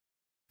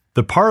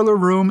The Parlor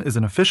Room is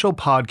an official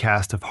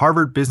podcast of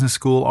Harvard Business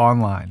School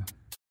Online.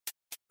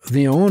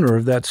 The owner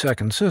of that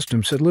second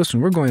system said,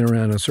 listen, we're going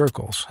around in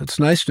circles. It's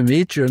nice to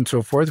meet you and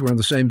so forth. We're in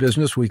the same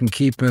business. We can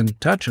keep in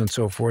touch and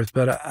so forth.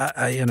 But,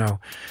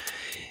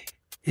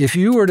 if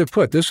you were to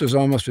put, this is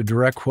almost a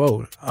direct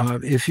quote,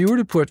 if you were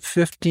to put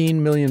 $15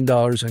 million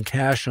in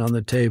cash on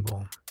the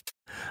table,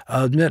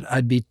 I'll admit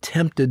I'd be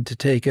tempted to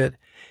take it.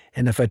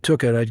 And if I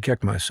took it, I'd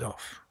kick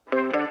myself.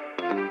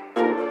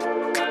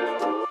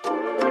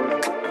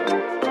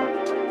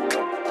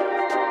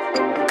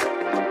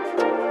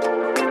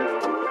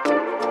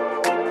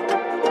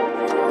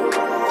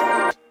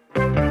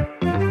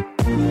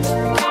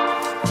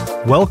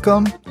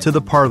 Welcome to The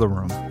Parlor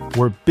Room,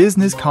 where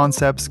business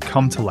concepts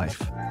come to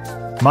life.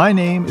 My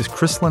name is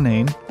Chris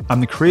Linnane. I'm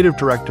the creative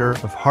director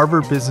of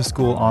Harvard Business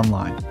School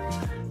Online.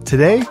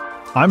 Today,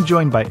 I'm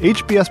joined by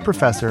HBS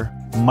professor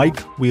Mike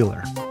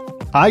Wheeler.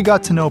 I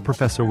got to know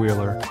Professor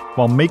Wheeler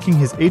while making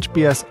his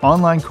HBS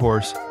online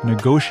course,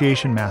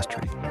 Negotiation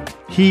Mastery.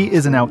 He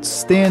is an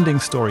outstanding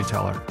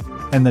storyteller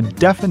and the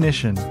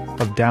definition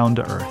of down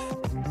to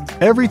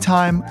earth. Every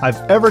time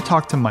I've ever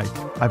talked to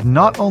Mike, I've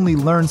not only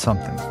learned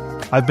something,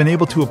 I've been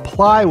able to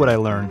apply what I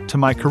learned to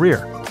my career.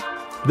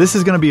 This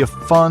is going to be a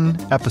fun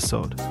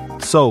episode.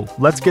 So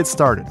let's get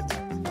started.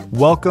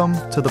 Welcome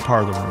to The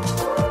Parlor Room.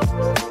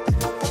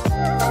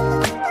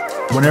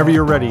 Whenever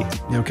you're ready,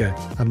 Okay.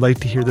 I'd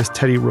like to hear this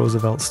Teddy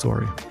Roosevelt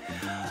story.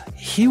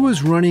 He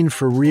was running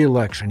for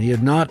re-election. He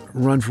had not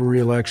run for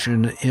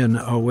re-election in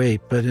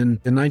 2008, but in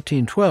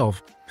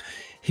 1912,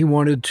 he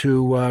wanted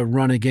to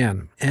run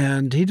again.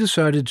 And he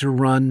decided to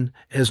run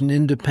as an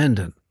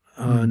independent.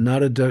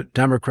 Not a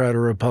Democrat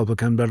or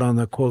Republican, but on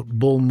the, quote,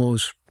 Bull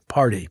Moose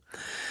Party.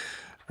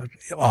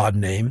 Odd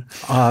name.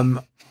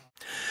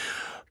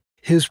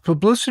 His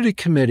publicity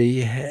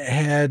committee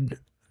had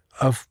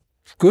a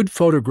good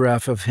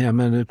photograph of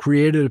him and it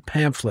created a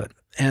pamphlet,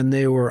 and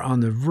they were on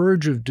the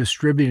verge of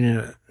distributing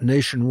it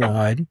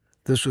nationwide.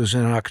 This was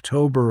in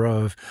October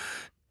of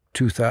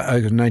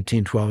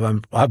 1912.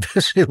 I'm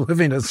obviously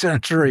living a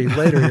century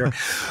later here.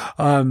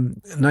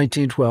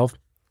 1912.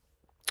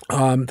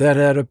 That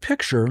had a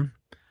picture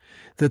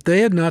that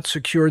they had not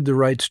secured the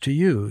rights to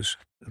use.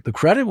 The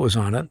credit was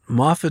on it,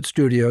 Moffett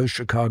Studios,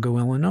 Chicago,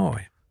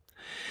 Illinois.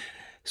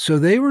 So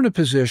they were in a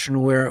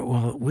position where,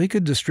 well, we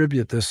could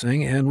distribute this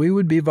thing and we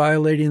would be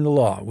violating the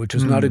law, which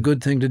is not a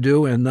good thing to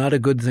do and not a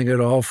good thing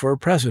at all for a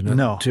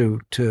president to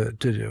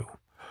do.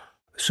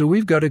 So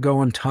we've got to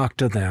go and talk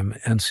to them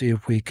and see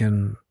if we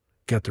can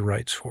get the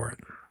rights for it.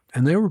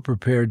 And they were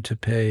prepared to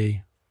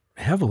pay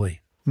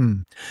heavily.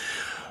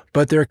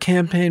 But their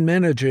campaign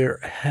manager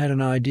had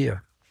an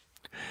idea.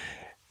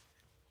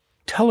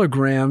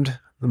 Telegrammed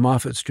the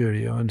Moffett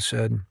Studio and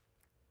said,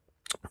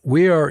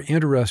 we are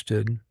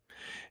interested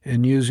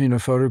in using a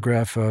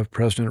photograph of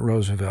President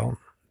Roosevelt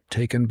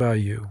taken by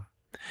you.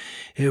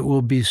 It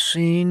will be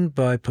seen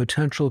by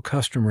potential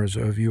customers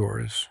of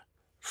yours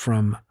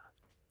from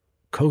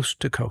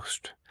coast to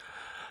coast.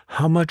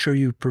 How much are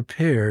you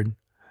prepared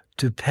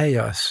to pay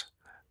us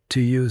to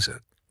use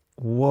it?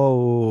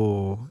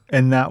 Whoa.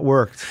 And that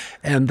worked.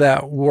 And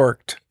that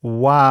worked.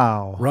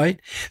 Wow. Right?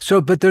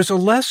 So, but there's a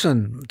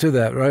lesson to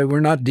that, right?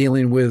 We're not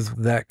dealing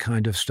with that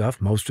kind of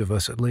stuff, most of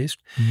us at least.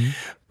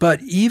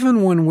 But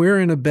even when we're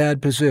in a bad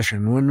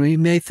position, when we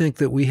may think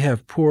that we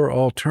have poor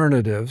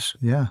alternatives,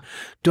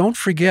 don't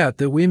forget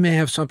that we may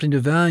have something to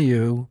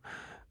value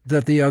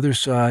that the other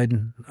side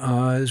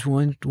is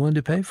willing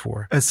to pay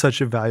for. It's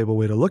such a valuable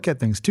way to look at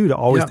things, too, to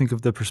always think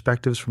of the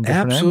perspectives from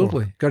different angles.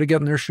 Absolutely. Got to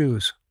get in their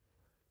shoes.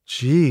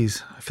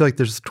 Jeez, I feel like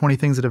there's 20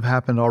 things that have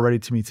happened already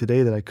to me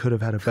today that I could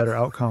have had a better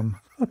outcome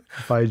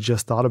if I had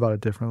just thought about it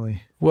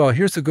differently. Well,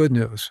 here's the good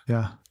news.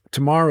 Yeah.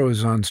 Tomorrow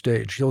is on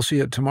stage. You'll see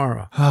it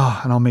tomorrow.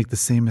 Oh, and I'll make the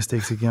same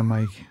mistakes again,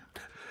 Mike.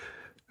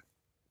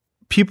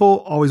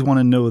 People always want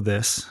to know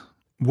this.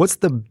 What's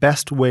the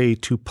best way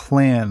to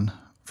plan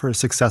for a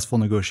successful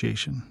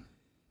negotiation?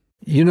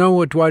 You know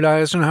what Dwight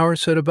Eisenhower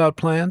said about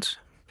plans?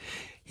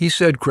 He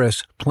said,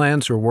 Chris,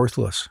 plans are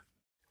worthless.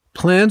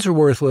 Plans are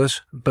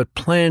worthless, but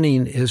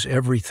planning is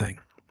everything.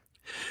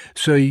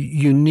 So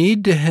you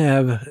need to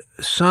have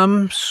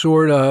some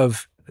sort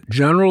of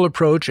general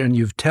approach, and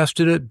you've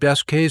tested it,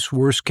 best case,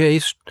 worst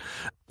case.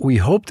 We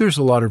hope there's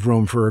a lot of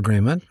room for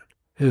agreement.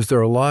 Is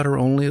there a lot or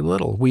only a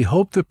little? We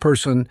hope the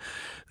person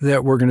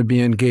that we're going to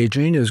be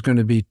engaging is going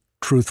to be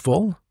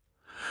truthful.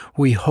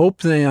 We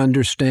hope they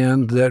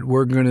understand that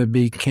we're going to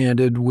be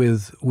candid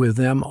with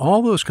them,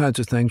 all those kinds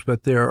of things,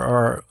 but there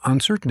are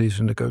uncertainties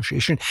in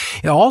negotiation.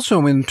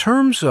 Also, in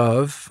terms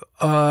of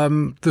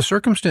the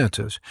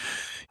circumstances,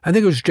 I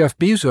think it was Jeff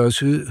Bezos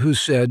who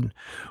said,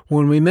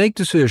 when we make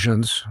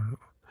decisions,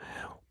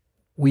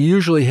 we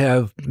usually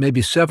have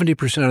maybe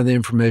 70% of the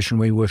information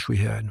we wish we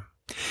had.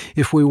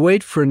 If we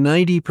wait for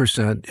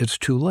 90%, it's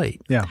too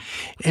late. Yeah.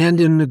 And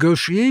in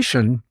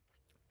negotiation,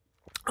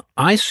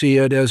 I see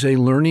it as a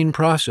learning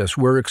process.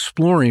 We're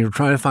exploring, we're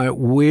trying to find out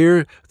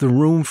where the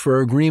room for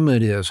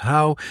agreement is,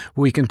 how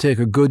we can take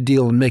a good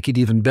deal and make it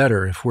even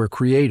better if we're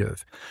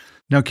creative.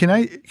 Now, can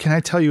I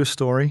tell you a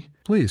story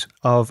Please.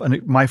 of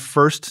my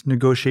first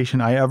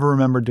negotiation I ever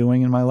remember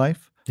doing in my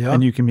life? Yeah.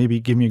 And you can maybe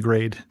give me a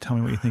grade. Tell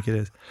me what you think it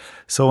is.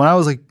 So when I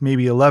was like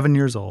maybe 11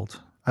 years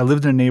old, I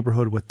lived in a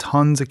neighborhood with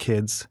tons of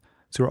kids.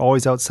 So we're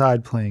always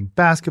outside playing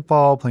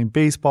basketball, playing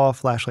baseball,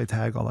 flashlight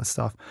tag, all that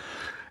stuff.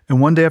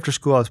 And one day after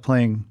school, I was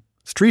playing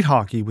street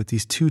hockey with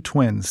these two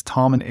twins,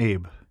 Tom and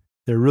Abe.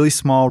 They're really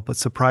small, but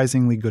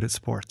surprisingly good at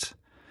sports.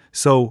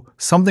 So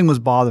something was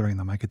bothering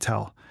them, I could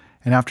tell.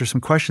 And after some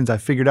questions, I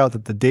figured out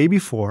that the day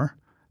before,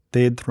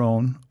 they had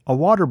thrown a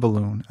water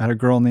balloon at a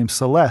girl named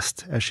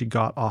Celeste as she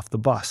got off the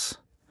bus.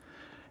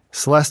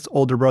 Celeste's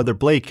older brother,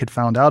 Blake, had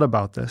found out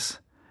about this,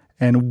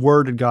 and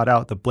word had got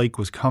out that Blake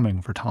was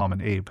coming for Tom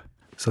and Abe.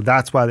 So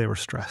that's why they were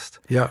stressed.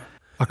 Yeah.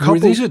 A couple, Were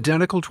these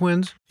identical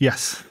twins?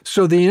 Yes.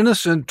 So the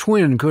innocent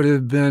twin could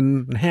have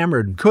been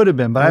hammered. Could have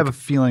been, but I have a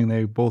feeling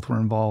they both were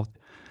involved.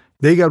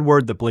 They got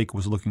word that Blake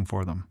was looking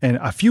for them. And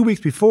a few weeks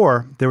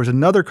before, there was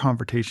another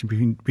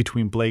confrontation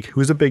between Blake,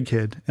 who was a big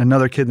kid, and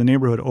another kid in the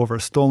neighborhood over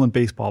a stolen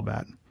baseball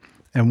bat.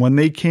 And when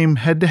they came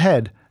head to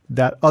head,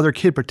 that other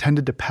kid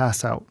pretended to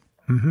pass out.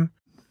 Mm-hmm.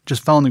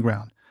 Just fell on the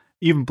ground.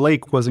 Even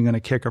Blake wasn't going to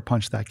kick or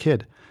punch that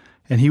kid.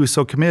 And he was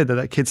so committed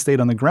that kid stayed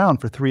on the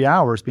ground for 3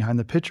 hours behind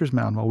the pitcher's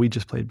mound while we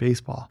just played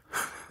baseball.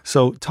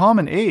 So Tom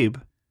and Abe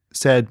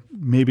said,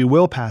 maybe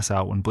we'll pass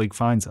out when Blake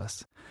finds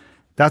us.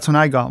 That's when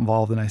I got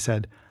involved and I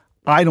said,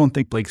 I don't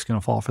think Blake's going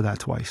to fall for that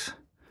twice.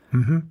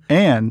 Mm-hmm.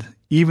 And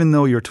even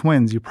though you're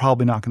twins, you're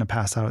probably not going to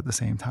pass out at the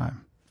same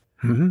time.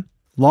 Mm-hmm.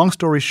 Long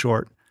story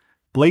short,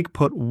 Blake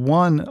put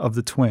one of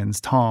the twins,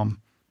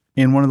 Tom,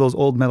 in one of those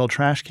old metal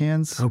trash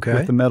cans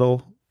with the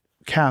metal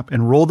cap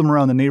and rolled them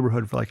around the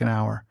neighborhood for like an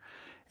hour.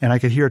 And I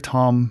could hear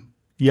Tom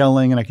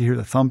yelling and I could hear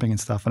the thumping and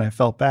stuff, and I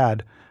felt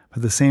bad. But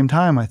at the same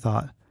time, I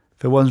thought,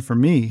 if it wasn't for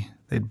me,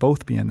 they'd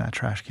both be in that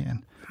trash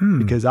can.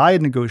 Because I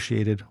had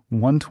negotiated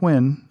one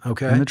twin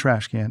in the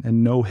trash can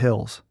and no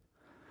hills.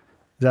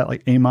 Is that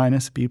like A-,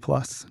 B+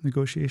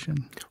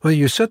 negotiation? Well,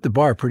 you set the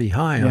bar pretty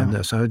high on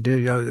this. Got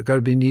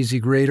to be an easy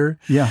grader.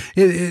 Yeah.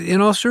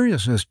 In all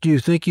seriousness, do you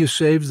think you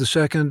saved the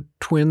second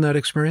twin that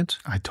experience?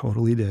 I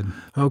totally did.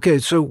 Okay,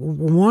 so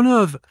one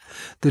of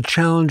the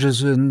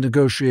challenges in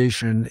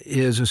negotiation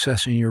is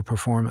assessing your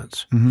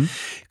performance.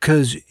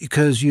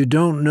 Because you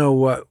don't know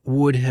what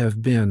would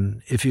have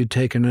been if you'd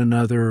taken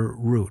another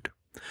route.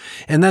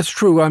 And that's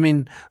true. I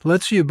mean,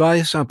 let's say you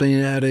buy something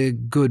at a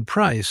good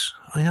price.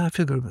 I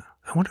feel good.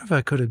 I wonder if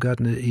I could have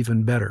gotten it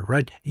even better,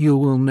 right? You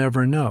will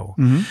never know.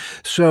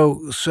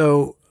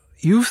 So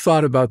you've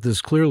thought about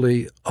this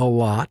clearly a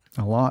lot.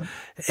 A lot.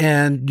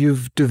 And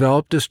you've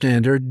developed a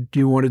standard.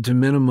 You wanted to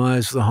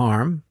minimize the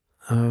harm.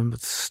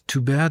 It's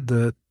too bad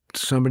that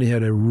somebody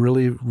had a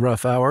really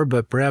rough hour,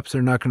 but perhaps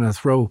they're not going to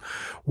throw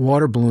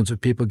water balloons at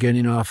people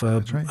getting off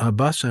a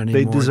bus anymore.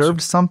 They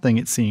deserved something,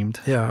 it seemed.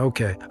 Yeah,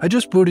 okay. I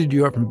just booted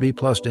you up from B+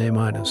 to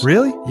A-.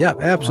 Really? Yeah,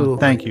 absolutely.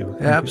 Thank you.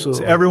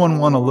 Absolutely. So everyone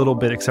won a little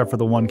bit except for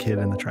the one kid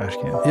in the trash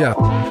can. Yeah.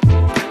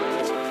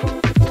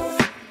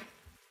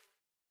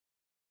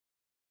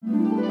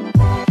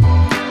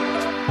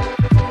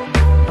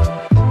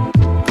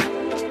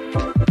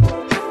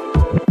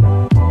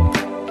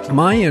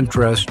 My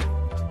interest,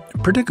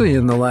 particularly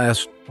in the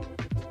last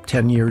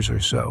 10 years or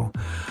so,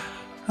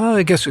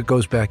 I guess it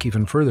goes back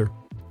even further,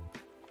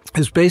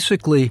 is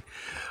basically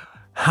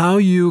how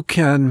you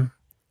can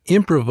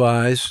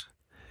improvise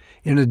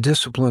in a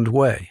disciplined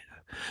way.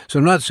 So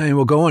I'm not saying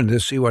we'll go in to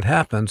see what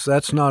happens.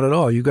 That's not at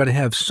all. You've got to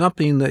have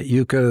something that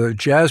you could, a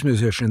jazz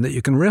musician, that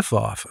you can riff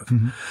off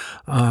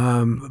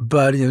of.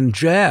 But in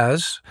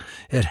jazz,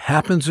 it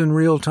happens in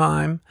real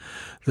time.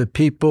 The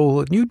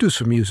people, you do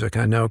some music,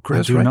 I know,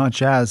 Chris, I do right? not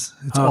jazz.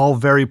 It's all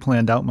very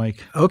planned out,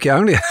 Mike. Okay,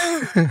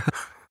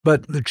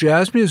 but the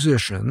jazz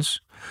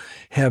musicians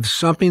have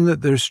something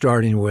that they're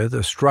starting with,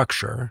 a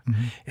structure,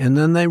 and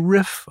then they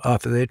riff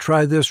off it. They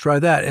try this, try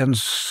that, and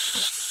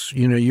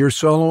you're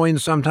soloing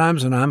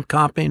sometimes, and I'm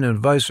comping, and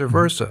vice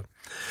versa.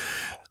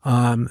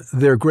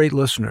 They're great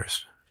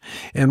listeners.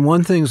 And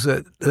one thing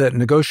that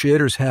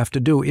negotiators have to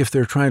do if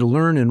they're trying to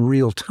learn in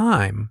real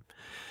time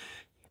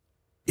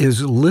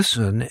is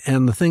listen,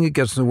 and the thing that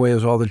gets in the way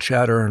is all the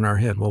chatter in our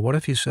head. Well, what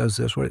if he says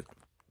this?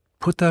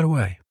 Put that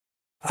away.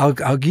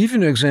 I'll give you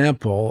an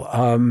example.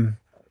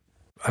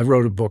 I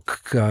wrote a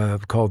book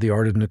called The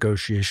Art of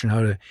Negotiation,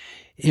 How to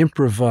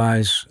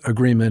Improvise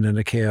Agreement in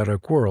a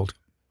Chaotic World.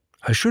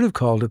 I should have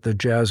called it The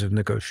Jazz of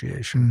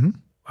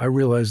Negotiation. I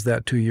realized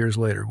that 2 years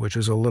later, which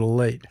is a little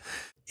late.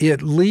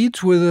 It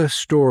leads with a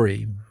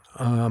story.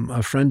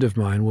 A friend of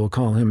mine, we'll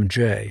call him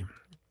Jay,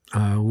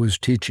 was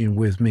teaching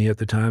with me at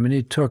the time, and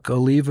he took a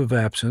leave of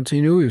absence.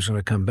 He knew he was going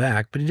to come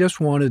back, but he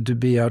just wanted to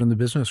be out in the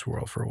business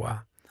world for a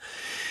while.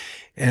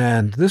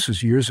 And this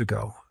was years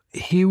ago.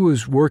 He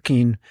was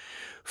working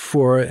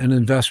for an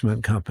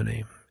investment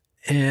company,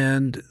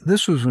 and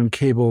this was when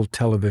cable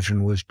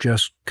television was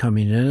just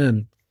coming in,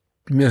 and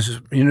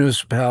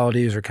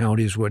municipalities or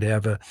counties would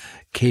have a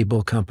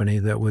cable company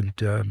that would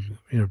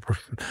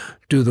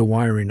do the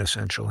wiring,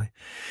 essentially.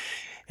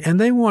 And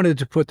they wanted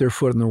to put their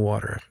foot in the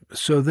water.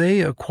 So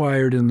they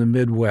acquired in the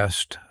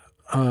Midwest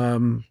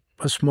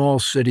a small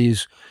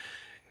city's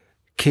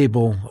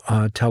cable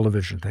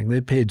television thing.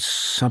 They paid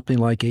something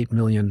like $8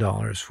 million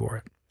for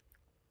it.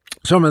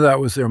 Some of that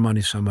was their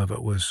money. Some of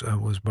it was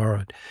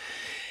borrowed.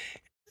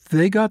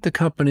 They got the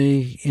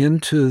company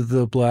into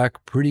the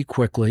black pretty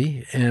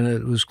quickly, and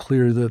it was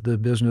clear that the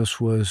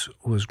business was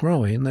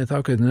growing. They thought,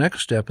 okay, the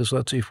next step is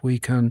let's see if we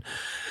can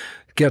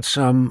get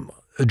some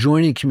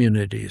adjoining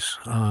communities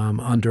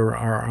under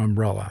our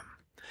umbrella.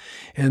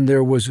 And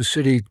there was a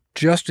city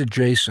just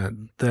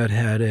adjacent that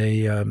had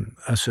a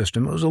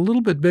system. It was a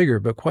little bit bigger,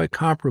 but quite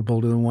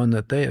comparable to the one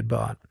that they had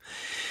bought.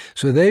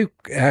 So they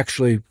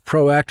actually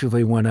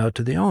proactively went out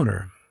to the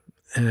owner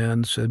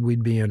and said,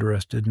 we'd be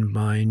interested in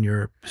buying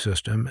your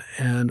system.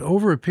 And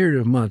over a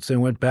period of months, they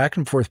went back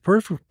and forth,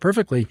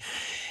 perfectly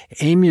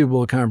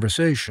amiable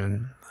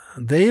conversation.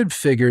 They had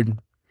figured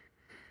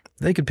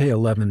they could pay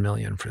 $11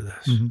 million for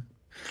this. Mm-hmm.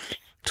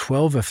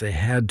 12 if they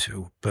had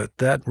to, but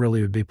that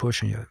really would be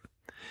pushing it.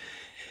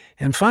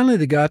 And finally,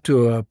 they got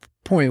to a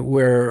point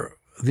where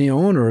the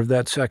owner of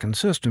that second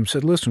system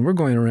said, listen, we're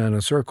going around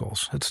in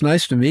circles. It's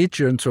nice to meet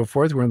you and so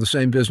forth. We're in the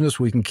same business.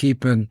 We can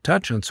keep in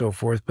touch and so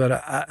forth. But,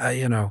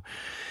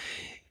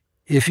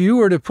 if you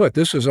were to put,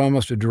 this is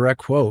almost a direct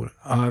quote,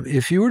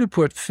 if you were to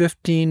put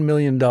 $15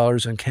 million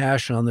in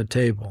cash on the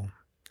table,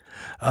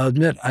 I'll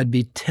admit I'd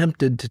be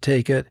tempted to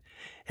take it.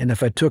 And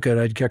if I took it,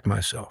 I'd kick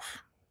myself.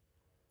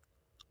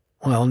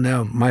 Well,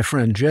 now, my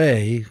friend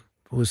Jay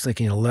was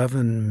thinking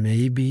 11,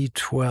 maybe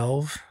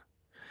 12.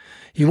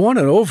 You want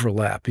an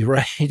overlap,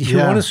 right? You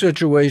want a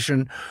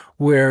situation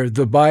where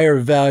the buyer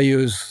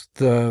values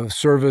the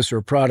service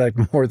or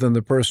product more than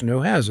the person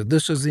who has it.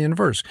 This is the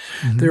inverse.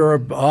 Mm-hmm.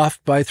 They're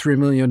off by $3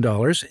 million.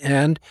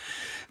 And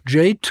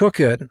Jay took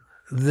it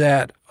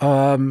that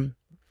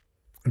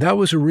that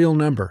was a real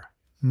number.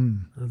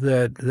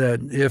 That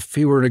if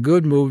he were in a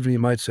good mood, he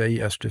might say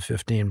yes to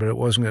 15, but it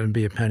wasn't going to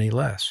be a penny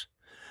less.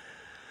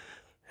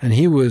 And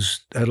he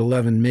was at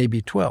 11,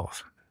 maybe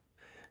 12.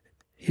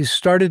 He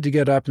started to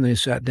get up and they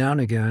sat down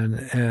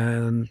again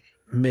and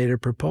made a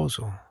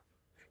proposal.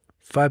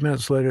 5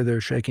 minutes later, they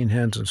were shaking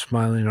hands and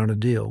smiling on a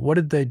deal. What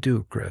did they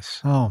do,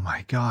 Chris? Oh,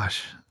 my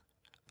gosh.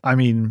 I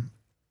mean,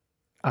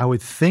 I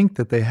would think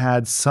that they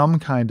had some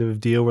kind of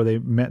deal where they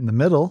met in the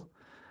middle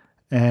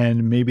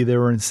and maybe there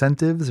were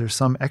incentives or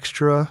some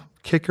extra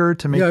kicker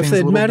to make things a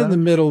little better. If they'd met in the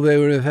middle, they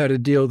would have had a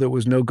deal that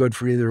was no good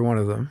for either one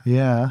of them.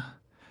 Yeah.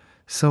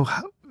 So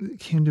how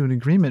came to an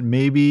agreement?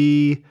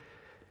 Maybe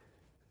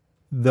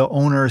the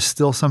owner is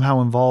still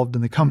somehow involved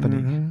in the company.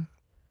 Mm-hmm.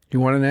 You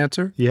want an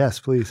answer? Yes,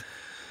 please.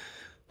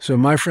 So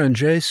my friend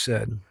Jay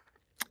said,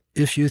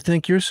 if you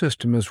think your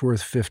system is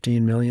worth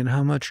 $15 million,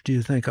 how much do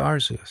you think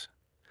ours is?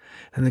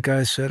 And the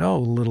guy said, a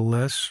little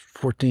less,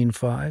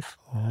 14.5.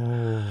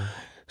 Oh.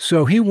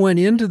 So he went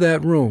into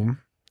that room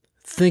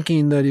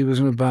thinking that he was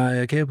going to buy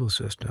a cable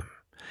system.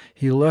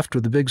 He left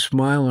with a big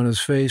smile on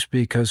his face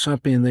because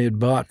something they had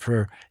bought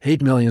for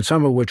 $8 million,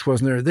 some of which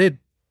wasn't there, they'd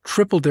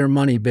tripled their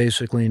money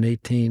basically in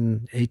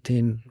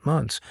 18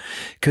 months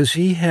because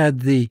he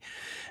had the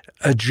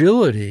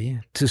agility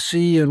to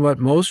see in what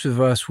most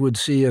of us would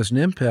see as an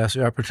impasse,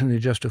 the opportunity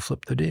just to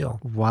flip the deal.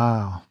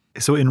 Wow.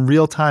 So in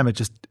real time, it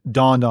just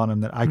dawned on him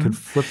that I could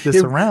flip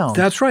this around.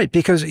 That's right,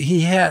 because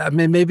he had,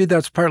 maybe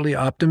that's partly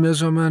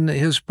optimism on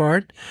his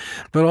part,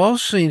 but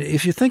also,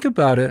 if you think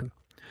about it,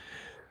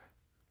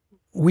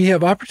 we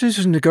have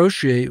opportunities to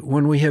negotiate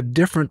when we have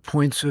different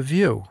points of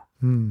view,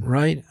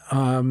 right?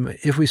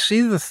 If we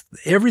see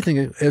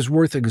everything as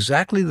worth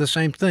exactly the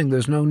same thing,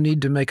 there's no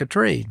need to make a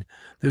trade.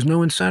 There's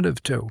no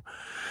incentive to.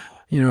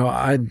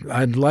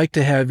 I'd like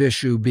to have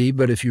issue B,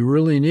 but if you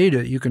really need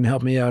it, you can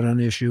help me out on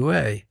issue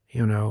A.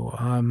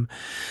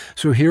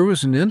 So here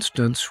was an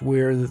instance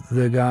where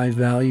the guy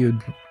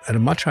valued at a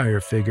much higher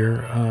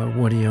figure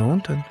what he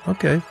owned, and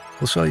okay,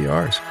 we'll sell you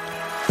ours.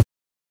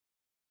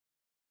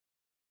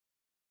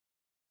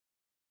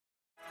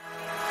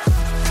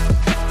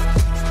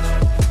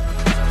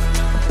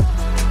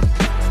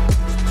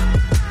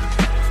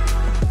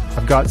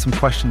 I've got some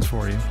questions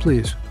for you.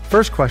 Please.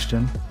 First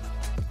question,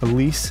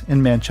 Elise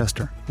in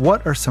Manchester.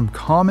 What are some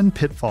common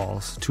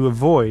pitfalls to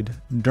avoid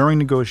during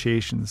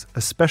negotiations,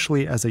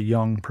 especially as a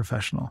young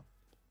professional?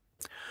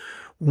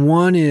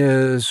 One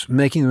is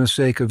making the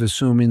mistake of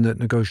assuming that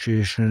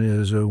negotiation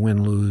is a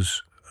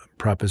win-lose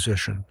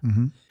proposition.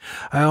 Mm-hmm.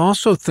 I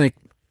also think,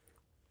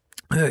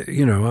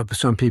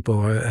 some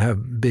people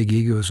have big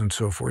egos and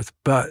so forth,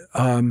 but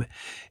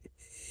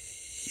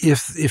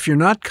if you're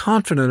not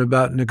confident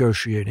about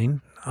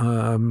negotiating,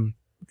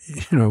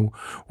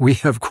 we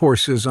have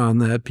courses on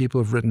that.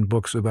 People have written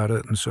books about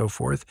it and so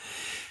forth.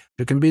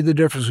 It can be the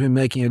difference between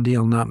making a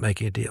deal and not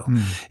making a deal.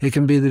 It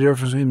can be the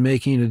difference between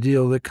making a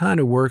deal that kind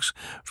of works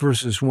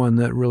versus one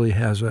that really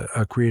has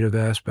a creative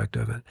aspect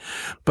of it.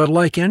 But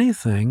like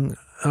anything,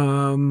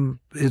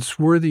 it's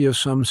worthy of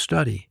some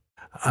study.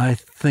 I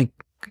think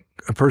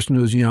a person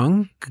who's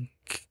young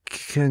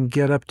can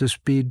get up to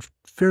speed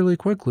fairly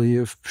quickly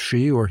if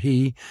she or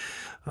he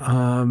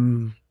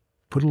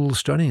put a little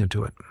study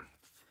into it.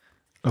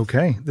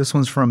 Okay, this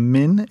one's from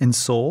Min in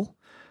Seoul.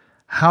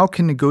 How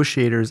can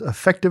negotiators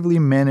effectively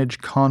manage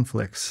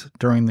conflicts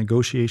during the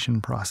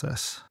negotiation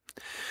process?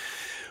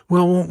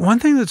 Well, one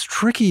thing that's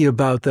tricky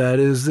about that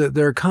is that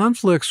there are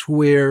conflicts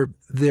where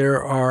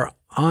there are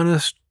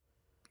honest,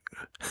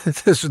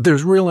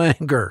 there's real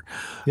anger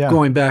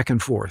going back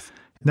and forth.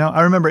 Now,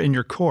 I remember in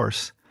your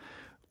course,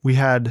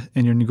 in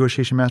your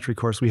negotiation mastery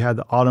course, we had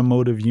the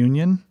automotive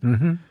union.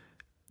 Mm-hmm.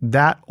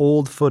 That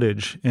old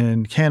footage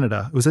in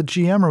Canada, was that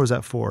GM or was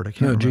that Ford? I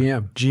can't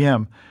remember.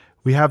 GM.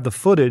 We have the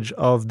footage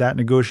of that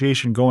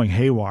negotiation going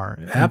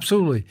haywire.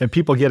 Absolutely. And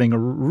people getting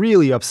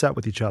really upset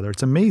with each other.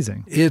 It's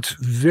amazing. It's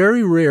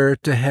very rare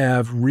to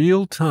have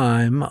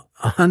real-time,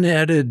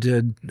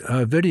 unedited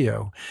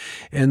video.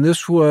 And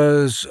this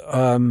was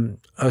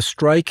a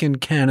strike in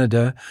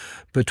Canada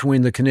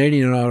between the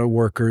Canadian auto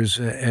workers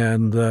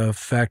and the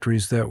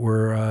factories that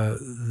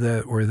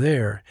were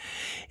there.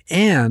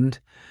 And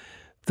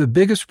the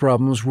biggest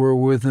problems were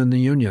within the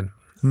union.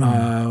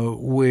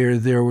 Where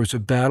there was a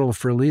battle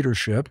for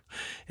leadership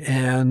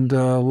and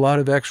a lot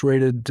of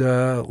X-rated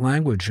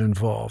language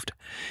involved.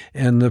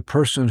 And the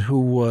person who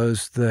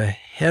was the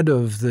head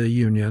of the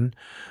union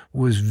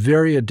was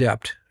very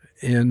adept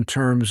in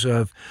terms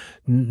of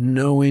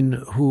knowing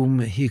whom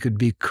he could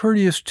be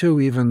courteous to,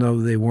 even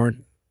though they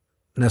weren't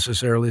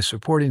necessarily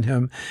supporting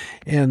him.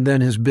 And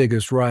then his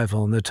biggest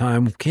rival. And the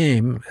time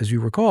came, as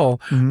you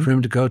recall, for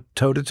him to go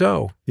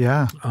toe-to-toe.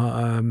 Yeah.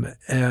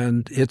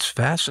 And it's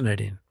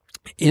fascinating.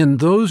 In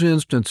those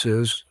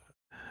instances,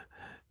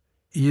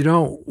 you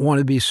don't want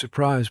to be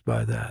surprised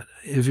by that.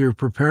 If you're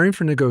preparing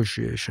for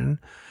negotiation,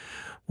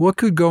 what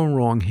could go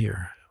wrong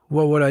here?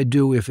 What would I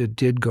do if it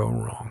did go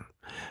wrong?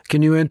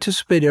 Can you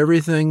anticipate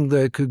everything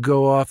that could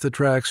go off the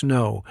tracks?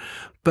 No.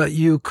 But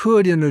you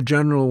could, in a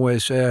general way,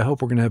 say, I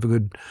hope we're going to have a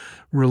good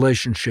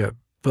relationship.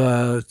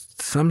 But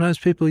sometimes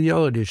people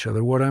yell at each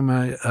other. What am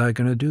I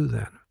going to do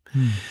then?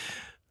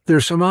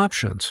 There's some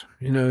options.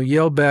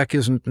 Yell back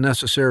isn't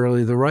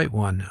necessarily the right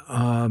one.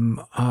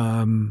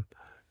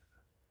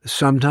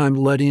 Sometimes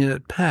letting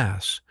it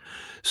pass.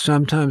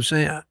 Sometimes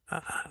saying,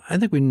 I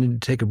think we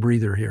need to take a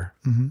breather here.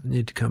 We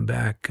need to come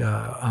back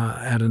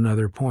at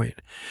another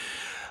point.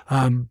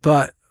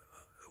 But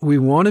we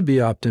want to be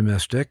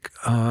optimistic.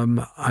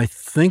 I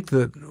think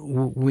that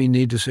we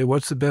need to say,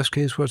 what's the best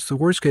case, what's the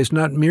worst case?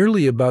 Not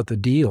merely about the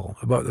deal,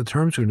 about the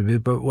terms are going to be,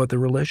 but what the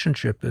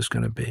relationship is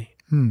going to be.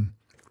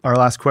 Our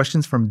last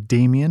question's from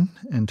Damien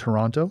in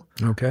Toronto.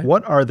 Okay.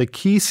 What are the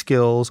key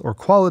skills or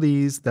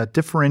qualities that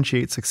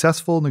differentiate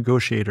successful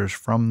negotiators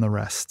from the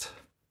rest?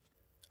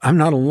 I'm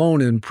not alone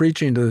in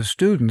preaching to the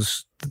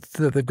students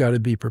that they've got to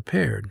be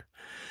prepared.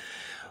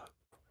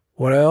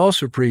 What I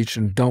also preach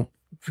and don't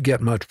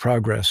get much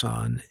progress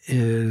on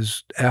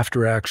is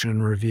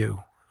after-action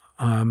review.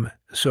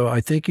 So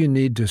I think you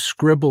need to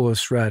scribble a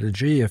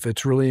strategy if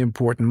it's really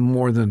important,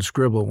 more than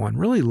scribble one.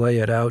 Really lay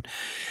it out.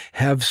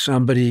 Have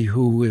somebody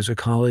who is a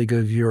colleague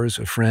of yours,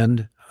 a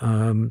friend,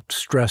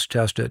 stress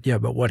test it. Yeah,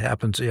 but what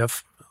happens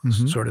if,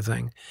 sort of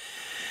thing.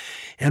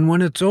 And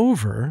when it's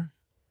over,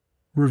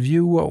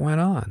 review what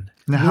went on.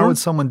 Now, how would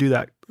someone do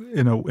that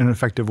in an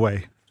effective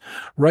way?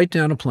 Write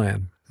down a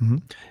plan.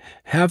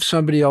 Have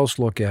somebody else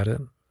look at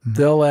it.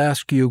 They'll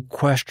ask you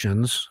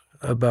questions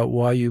about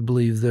why you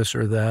believe this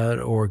or that,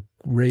 or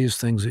raise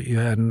things that you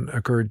hadn't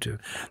occurred to.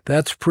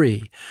 That's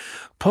pre.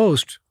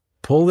 Post,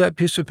 pull that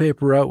piece of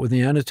paper out with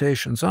the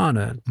annotations on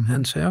it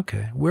and say,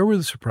 okay, where were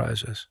the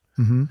surprises?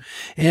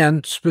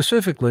 And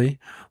specifically,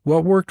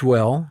 what worked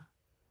well,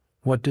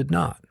 what did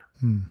not?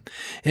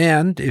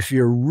 And if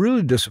you're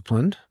really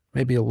disciplined,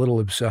 maybe a little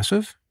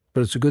obsessive,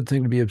 but it's a good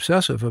thing to be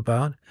obsessive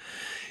about.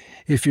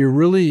 If you're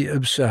really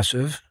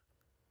obsessive,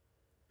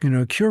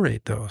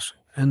 curate those.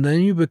 And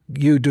then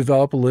you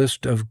develop a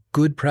list of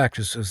good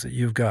practices that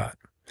you've got.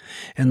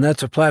 And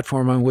that's a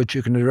platform on which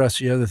you can address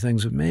the other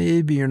things that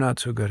maybe you're not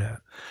so good at.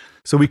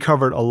 So we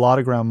covered a lot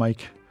of ground,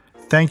 Mike.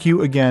 Thank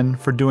you again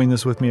for doing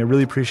this with me. I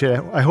really appreciate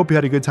it. I hope you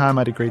had a good time.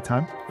 I had a great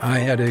time. I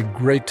had a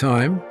great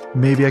time.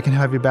 Maybe I can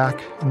have you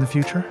back in the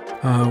future?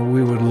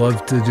 We would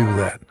love to do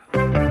that.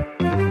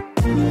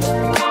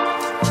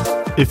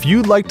 If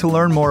you'd like to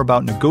learn more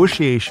about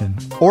negotiation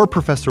or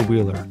Professor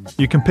Wheeler,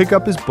 you can pick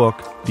up his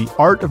book, The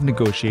Art of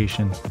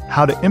Negotiation: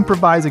 How to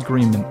Improvise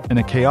Agreement in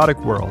a Chaotic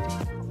World,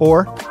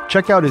 or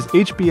check out his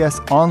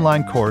HBS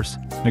online course,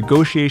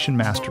 Negotiation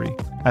Mastery,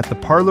 at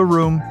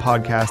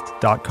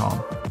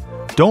theparlorroompodcast.com.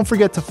 Don't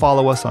forget to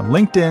follow us on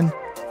LinkedIn,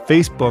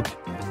 Facebook,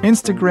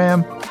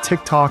 Instagram,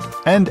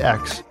 TikTok, and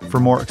X for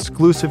more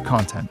exclusive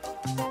content.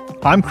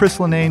 I'm Chris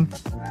Linane.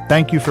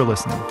 Thank you for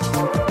listening.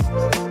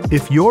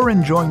 If you're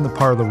enjoying The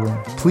Parlor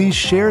Room, please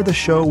share the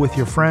show with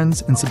your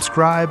friends and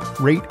subscribe,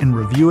 rate, and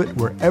review it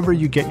wherever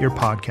you get your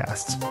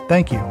podcasts.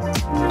 Thank you.